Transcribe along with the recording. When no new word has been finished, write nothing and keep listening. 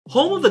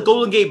Home of the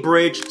Golden Gate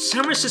Bridge,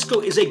 San Francisco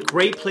is a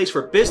great place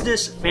for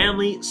business,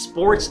 family,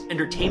 sports,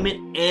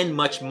 entertainment, and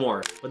much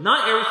more. But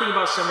not everything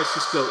about San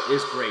Francisco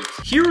is great.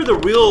 Here are the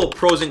real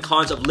pros and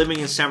cons of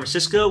living in San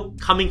Francisco,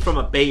 coming from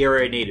a Bay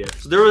Area native.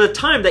 So there was a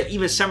time that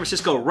even San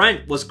Francisco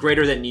rent was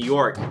greater than New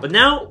York. But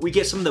now we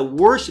get some of the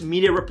worst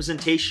media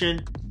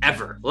representation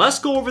ever. Let's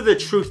go over the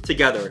truth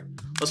together.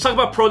 Let's talk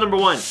about pro number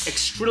one,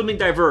 extremely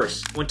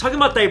diverse. When talking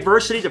about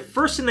diversity, the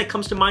first thing that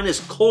comes to mind is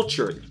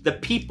culture, the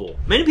people.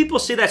 Many people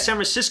say that San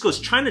Francisco's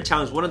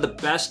Chinatown is one of the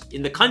best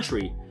in the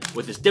country,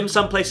 with its dim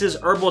sum places,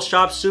 herbal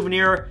shops,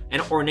 souvenir,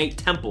 and ornate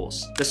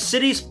temples. The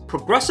city's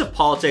progressive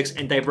politics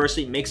and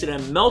diversity makes it a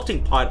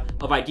melting pot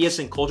of ideas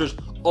and cultures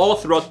all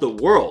throughout the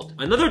world.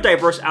 Another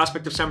diverse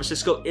aspect of San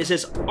Francisco is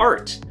its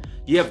art.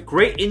 You have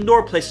great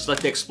indoor places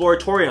like the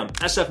Exploratorium,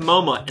 SF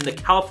MoMA, and the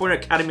California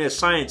Academy of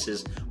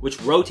Sciences, which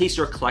rotates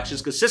their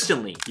collections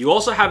consistently. You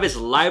also have its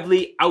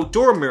lively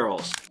outdoor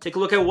murals. Take a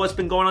look at what's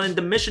been going on in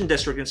the Mission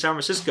District in San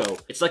Francisco.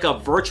 It's like a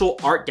virtual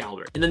art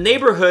gallery. In the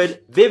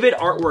neighborhood, vivid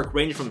artwork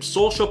ranging from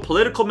social,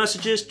 political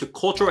messages to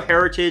cultural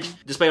heritage,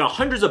 displayed on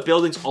hundreds of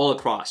buildings all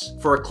across.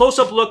 For a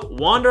close-up look,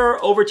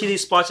 wander over to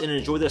these spots and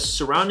enjoy the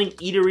surrounding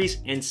eateries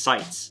and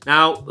sites.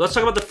 Now, let's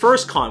talk about the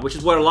first con, which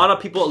is what a lot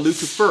of people allude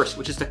to first,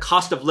 which is the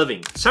cost of living.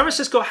 San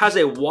Francisco has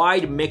a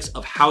wide mix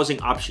of housing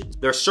options.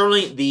 There are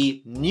certainly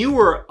the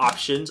newer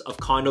options of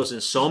condos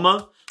in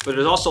Soma, but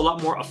there's also a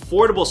lot more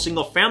affordable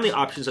single-family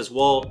options as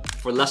well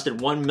for less than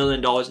 $1 million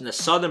in the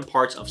southern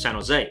parts of San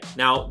Jose.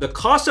 Now, the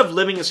cost of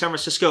living in San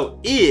Francisco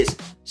is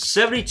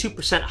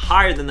 72%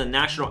 higher than the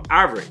national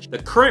average.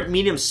 The current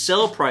median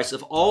sale price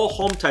of all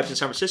home types in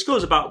San Francisco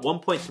is about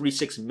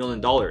 $1.36 million,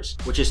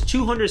 which is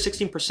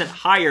 216%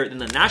 higher than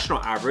the national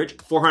average,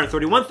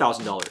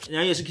 $431,000. Now,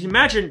 as you can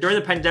imagine, during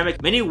the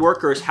pandemic, many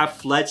workers have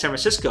fled San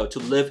Francisco to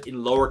live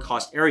in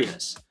lower-cost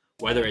areas,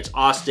 whether it's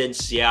Austin,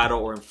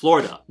 Seattle, or in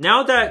Florida.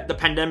 Now that the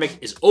pandemic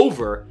is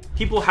over,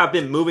 people have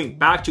been moving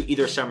back to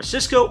either San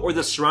Francisco or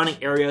the surrounding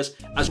areas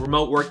as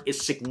remote work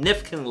is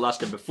significantly less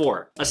than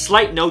before. A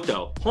slight note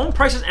though, home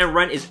prices and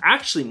rent is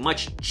actually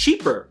much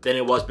cheaper than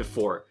it was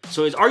before.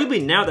 So it's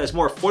arguably now that it's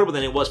more affordable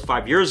than it was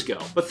 5 years ago.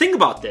 But think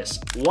about this,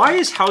 why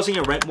is housing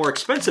and rent more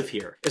expensive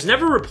here? It's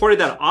never reported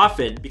that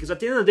often because at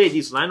the end of the day,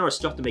 these landlords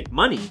still have to make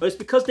money, but it's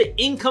because the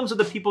incomes of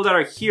the people that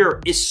are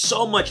here is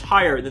so much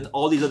higher than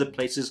all these other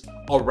places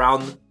around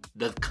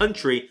the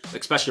country,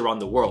 especially around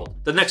the world.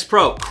 The next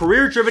pro,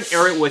 career-driven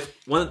area with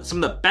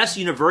some of the best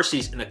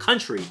universities in the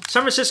country.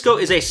 San Francisco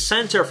is a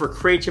center for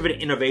creativity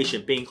and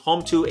innovation, being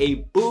home to a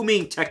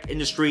booming tech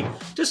industry.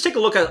 Just take a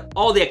look at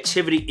all the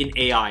activity in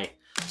AI.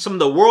 Some of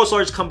the world's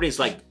largest companies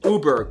like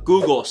Uber,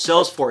 Google,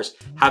 Salesforce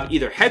have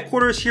either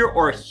headquarters here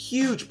or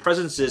huge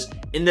presences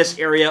in this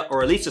area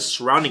or at least the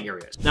surrounding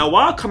areas. Now,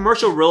 while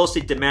commercial real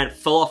estate demand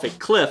fell off a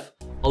cliff,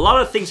 a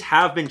lot of things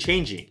have been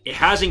changing. It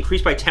has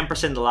increased by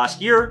 10% in the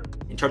last year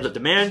in terms of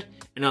demand,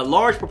 and a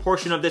large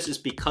proportion of this is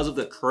because of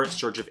the current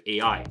surge of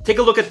AI. Take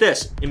a look at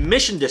this. In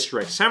Mission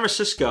District, San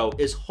Francisco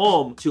is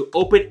home to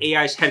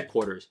OpenAI's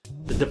headquarters.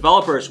 The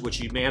developers, which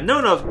you may have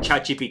known of,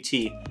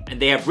 ChatGPT, and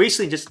they have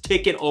recently just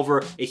taken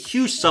over a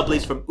huge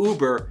sublease from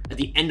Uber at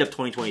the end of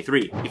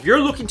 2023. If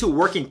you're looking to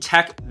work in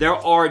tech, there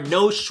are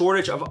no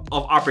shortage of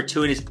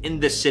opportunities in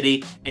this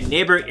city, and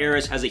neighboring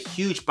areas has a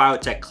huge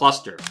biotech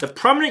cluster. The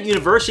prominent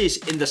universities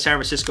in the San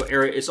Francisco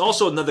area is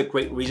also another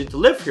great reason to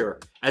live here,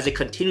 as it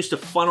continues to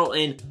funnel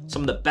in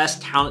some of the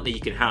best talent that you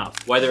can have.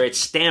 Whether it's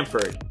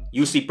Stanford,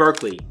 UC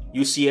Berkeley,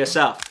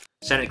 UCSF,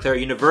 Santa Clara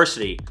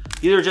University,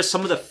 these are just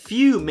some of the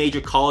few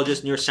major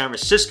colleges near San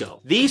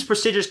Francisco. These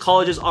prestigious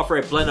colleges offer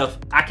a blend of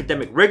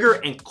academic rigor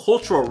and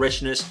cultural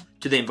richness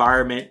to the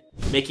environment,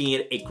 making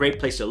it a great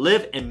place to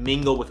live and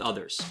mingle with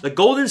others. The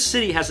Golden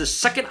City has the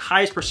second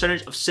highest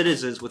percentage of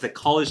citizens with a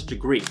college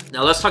degree.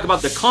 Now let's talk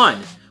about the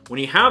con. When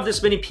you have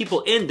this many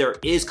people in, there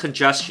is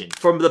congestion.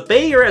 From the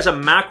Bay Area as a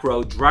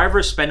macro,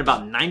 drivers spend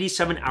about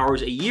 97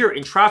 hours a year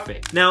in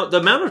traffic. Now, the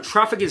amount of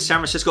traffic in San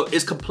Francisco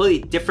is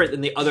completely different than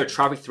the other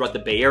traffic throughout the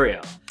Bay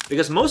Area,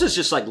 because most is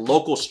just like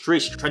local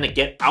streets trying to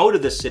get out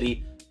of the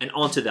city and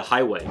onto the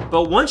highway.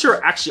 But once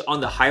you're actually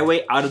on the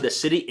highway out of the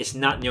city, it's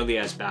not nearly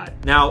as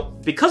bad. Now,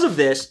 because of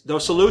this, the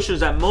solution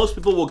is that most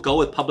people will go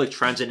with public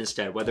transit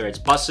instead, whether it's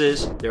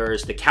buses,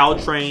 there's the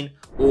Caltrain,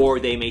 or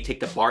they may take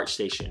the BART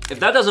station. If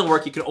that doesn't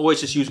work, you can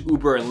always just use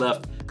Uber and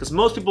Lyft, because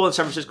most people in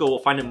San Francisco will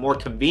find it more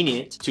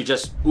convenient to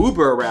just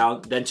Uber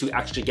around than to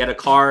actually get a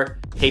car,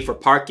 pay for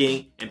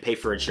parking, and pay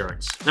for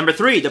insurance. Number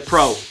three, the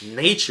pro,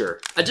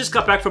 nature. I just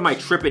got back from my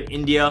trip in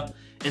India,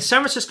 and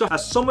San Francisco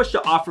has so much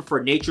to offer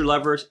for nature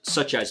lovers,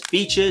 such as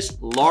beaches,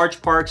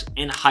 large parks,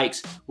 and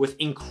hikes with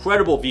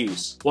incredible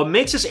views. What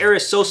makes this area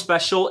so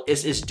special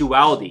is its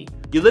duality.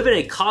 You live in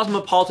a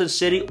cosmopolitan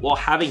city while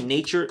having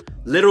nature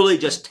literally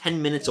just 10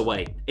 minutes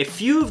away. A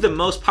few of the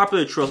most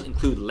popular trails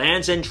include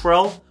Land's End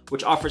Trail,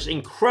 which offers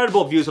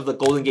incredible views of the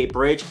Golden Gate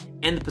Bridge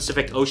and the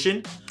Pacific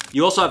Ocean.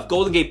 You also have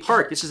Golden Gate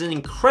Park. This is an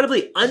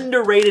incredibly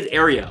underrated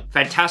area.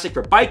 Fantastic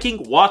for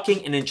biking,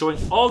 walking, and enjoying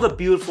all the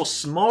beautiful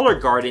smaller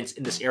gardens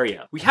in this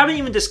area. We haven't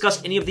even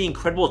discussed any of the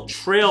incredible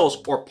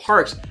trails or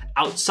parks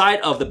outside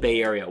of the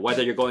Bay Area,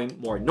 whether you're going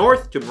more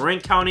north to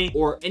Marin County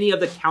or any of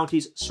the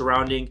counties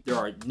surrounding. There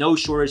are no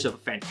shortage of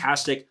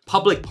fantastic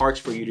public parks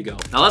for you to go.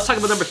 Now let's talk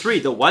about number 3,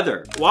 the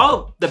weather.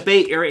 While the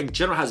Bay Area in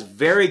general has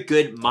very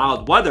good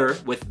mild weather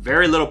with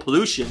very little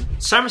pollution,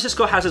 San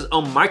Francisco has its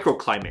own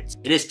microclimates.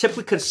 It is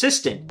typically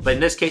consistent, but in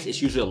this case,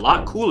 it's usually a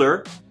lot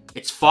cooler.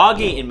 It's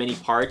foggy in many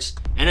parts,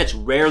 and it's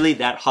rarely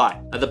that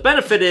hot. Now the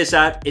benefit is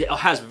that it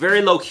has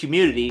very low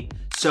humidity,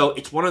 so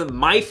it's one of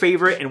my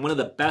favorite and one of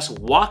the best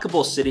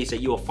walkable cities that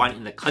you will find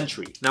in the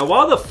country. Now,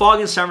 while the fog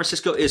in San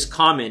Francisco is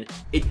common,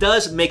 it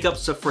does make up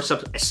for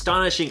some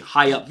astonishing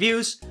high up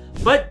views,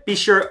 but be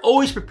sure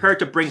always prepare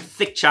to bring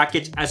thick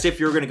jackets as if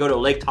you're gonna go to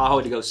Lake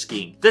Tahoe to go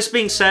skiing. This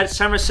being said,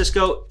 San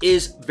Francisco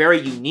is very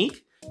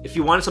unique. If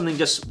you wanted something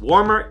just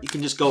warmer, you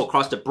can just go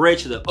across the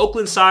bridge to the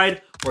Oakland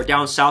side or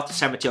down south to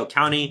San Mateo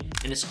County,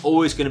 and it's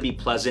always gonna be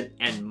pleasant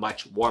and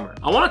much warmer.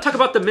 I wanna talk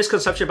about the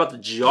misconception about the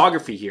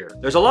geography here.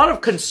 There's a lot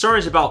of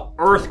concerns about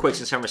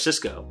earthquakes in San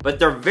Francisco, but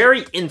they're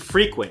very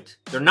infrequent.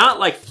 They're not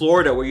like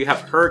Florida where you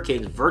have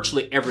hurricanes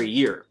virtually every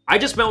year. I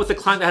just met with a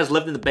client that has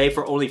lived in the Bay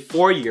for only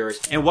 4 years,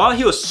 and while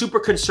he was super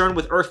concerned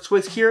with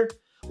earthquakes here,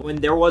 when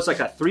there was like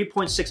a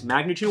 3.6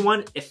 magnitude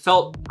one, it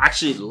felt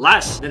actually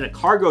less than a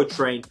cargo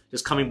train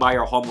just coming by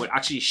your home would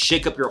actually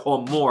shake up your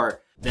home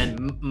more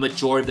than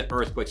majority of the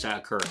earthquakes that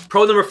occur.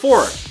 Pro number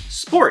 4,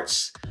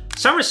 sports.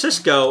 San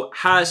Francisco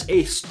has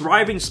a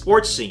thriving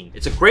sports scene.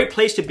 It's a great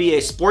place to be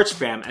a sports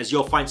fan as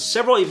you'll find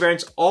several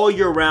events all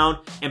year round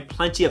and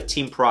plenty of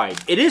team pride.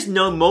 It is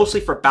known mostly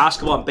for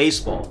basketball and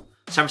baseball.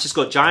 San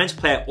Francisco Giants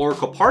play at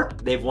Oracle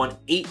Park. They've won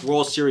 8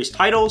 World Series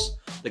titles.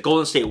 The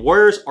Golden State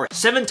Warriors are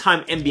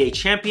 7-time NBA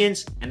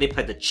champions, and they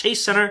play at the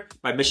Chase Center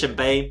by Mission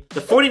Bay.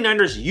 The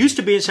 49ers used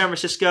to be in San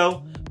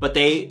Francisco, but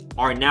they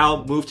are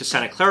now moved to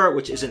Santa Clara,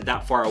 which isn't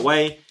that far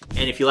away.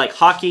 And if you like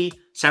hockey,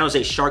 San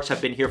Jose Sharks have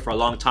been here for a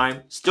long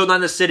time. Still not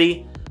in the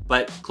city,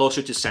 but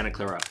closer to Santa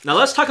Clara. Now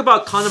let's talk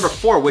about con number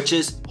 4, which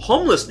is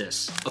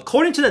homelessness.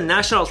 According to the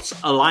National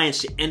Alliance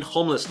to End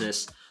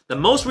Homelessness, the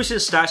most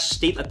recent stats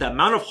state that the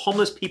amount of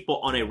homeless people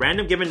on a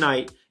random given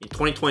night in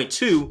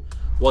 2022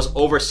 was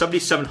over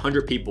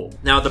 7,700 people.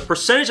 Now, the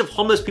percentage of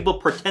homeless people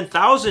per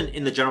 10,000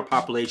 in the general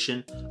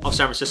population of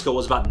San Francisco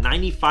was about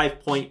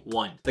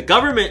 95.1. The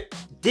government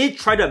did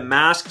try to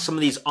mask some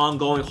of these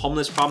ongoing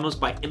homeless problems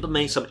by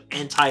implementing some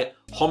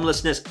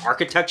anti-homelessness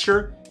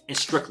architecture and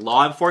strict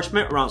law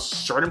enforcement around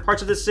certain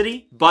parts of the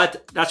city,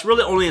 but that's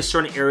really only in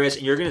certain areas,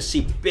 and you're gonna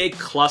see big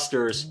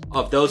clusters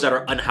of those that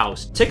are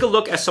unhoused. Take a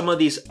look at some of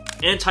these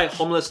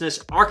anti-homelessness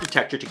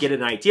architecture to get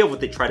an idea of what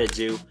they try to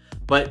do,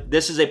 but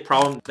this is a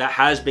problem that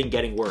has been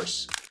getting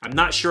worse. I'm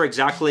not sure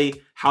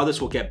exactly how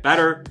this will get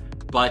better,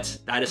 but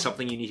that is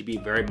something you need to be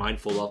very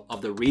mindful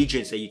of the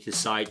regions that you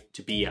decide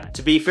to be at.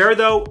 To be fair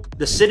though,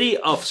 the city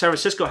of San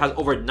Francisco has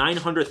over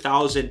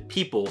 900,000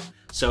 people,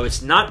 so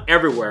it's not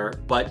everywhere,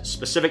 but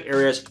specific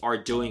areas are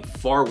doing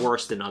far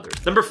worse than others.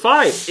 Number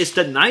 5 is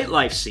the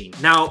nightlife scene.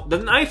 Now, the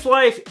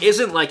nightlife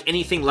isn't like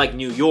anything like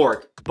New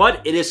York,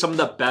 but it is some of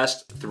the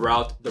best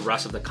throughout the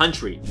rest of the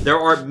country. There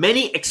are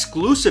many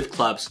exclusive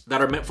clubs that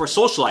are meant for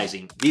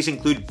socializing. These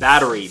include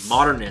Battery,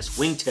 Modernist,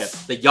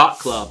 Wingtip, the Yacht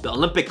Club, the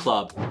Olympic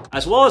Club,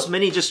 as well as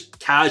many just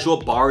casual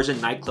bars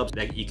and nightclubs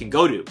that you can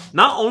go to.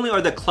 Not only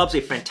are the clubs a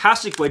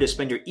fantastic way to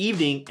spend your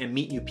evening and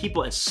meet new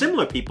people and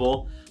similar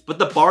people, but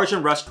the bars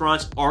and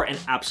restaurants are an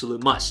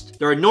absolute must.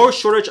 There are no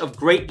shortage of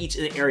great eats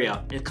in the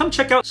area, and come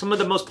check out some of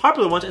the most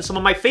popular ones and some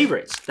of my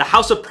favorites. The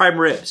House of Prime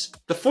Ribs.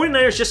 The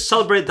 49ers just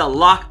celebrated the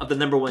lock of the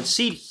 #1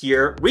 seed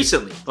here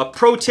recently. But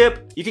pro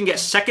tip, you can get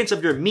seconds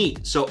of your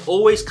meat, so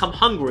always come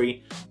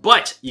hungry,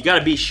 but you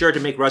gotta be sure to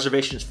make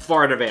reservations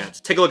far in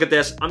advance. Take a look at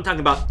this, I'm talking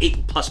about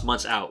 8+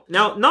 months out.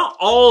 Now, not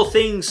all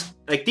things,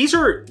 like these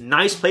are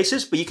nice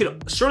places, but you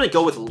can certainly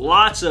go with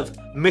lots of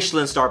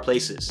Michelin star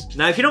places.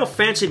 Now, if you don't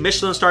fancy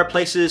Michelin star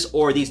places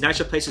or these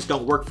nicer places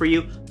don't work for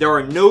you, there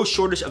are no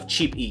shortage of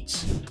cheap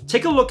eats.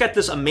 Take a look at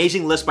this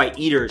amazing list by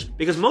eaters,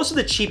 because most of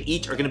the cheap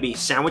eats are gonna be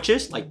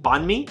sandwiches like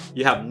banh mi,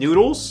 you have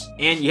noodles,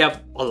 and you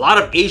have a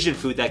lot of Asian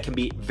food that can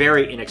be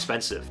very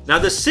inexpensive. Now,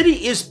 the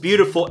city is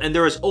beautiful and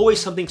there is always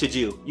something to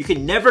do. You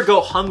can never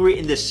go hungry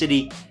in this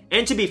city,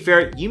 and to be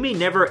fair, you may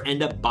never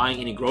end up buying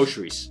any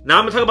groceries. Now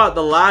I'm gonna talk about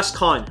the last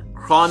con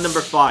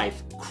number 5,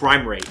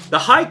 crime rate. The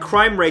high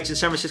crime rates in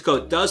San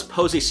Francisco does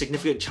pose a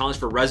significant challenge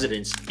for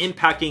residents,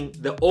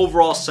 impacting the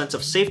overall sense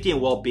of safety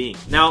and well-being.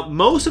 Now,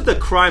 most of the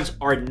crimes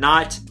are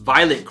not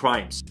violent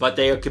crimes, but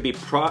they could be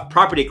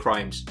property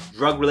crimes,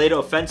 drug-related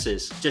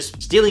offenses, just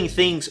stealing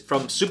things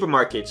from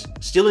supermarkets,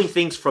 stealing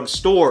things from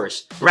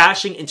stores,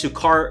 crashing into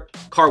car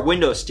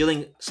windows,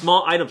 stealing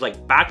small items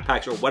like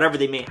backpacks or whatever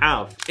they may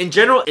have. In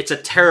general, it's a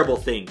terrible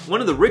thing.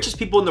 One of the richest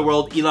people in the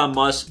world, Elon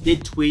Musk,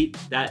 did tweet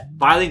that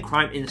violent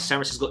crime in San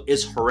Francisco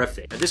is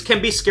horrific. Now, this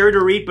can be scary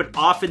to read, but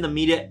often the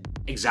media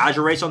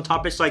exaggerates on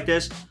topics like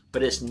this,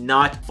 but it's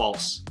not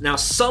false. Now,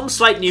 some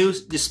slight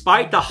news: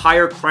 despite the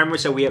higher crime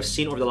rates that we have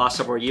seen over the last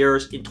several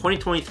years, in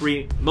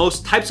 2023,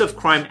 most types of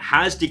crime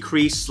has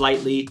decreased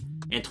slightly,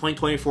 and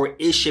 2024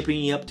 is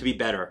shaping up to be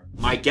better.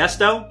 My guess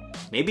though,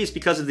 maybe it's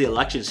because of the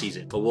election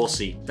season, but we'll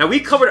see. Now,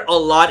 we covered a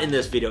lot in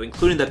this video,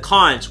 including the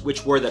cons,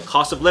 which were the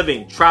cost of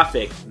living,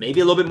 traffic, maybe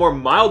a little bit more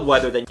mild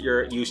weather than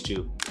you're used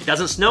to. It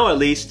doesn't snow at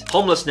least,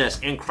 homelessness,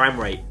 and crime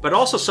rate, but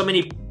also so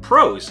many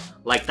pros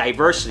like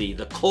diversity,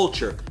 the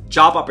culture,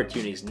 job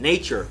opportunities,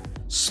 nature,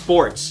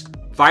 sports,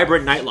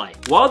 vibrant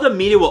nightlife. While the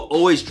media will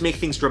always make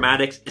things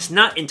dramatic, it's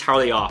not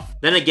entirely off.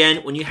 Then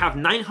again, when you have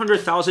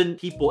 900,000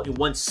 people in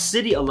one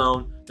city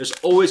alone, there's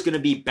always going to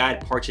be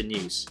bad parts of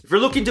news. If you're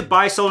looking to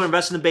buy, sell, or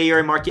invest in the Bay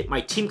Area market,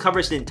 my team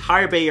covers the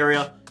entire Bay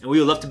Area, and we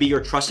would love to be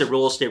your trusted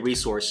real estate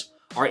resource.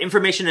 Our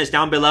information is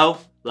down below.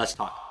 Let's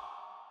talk.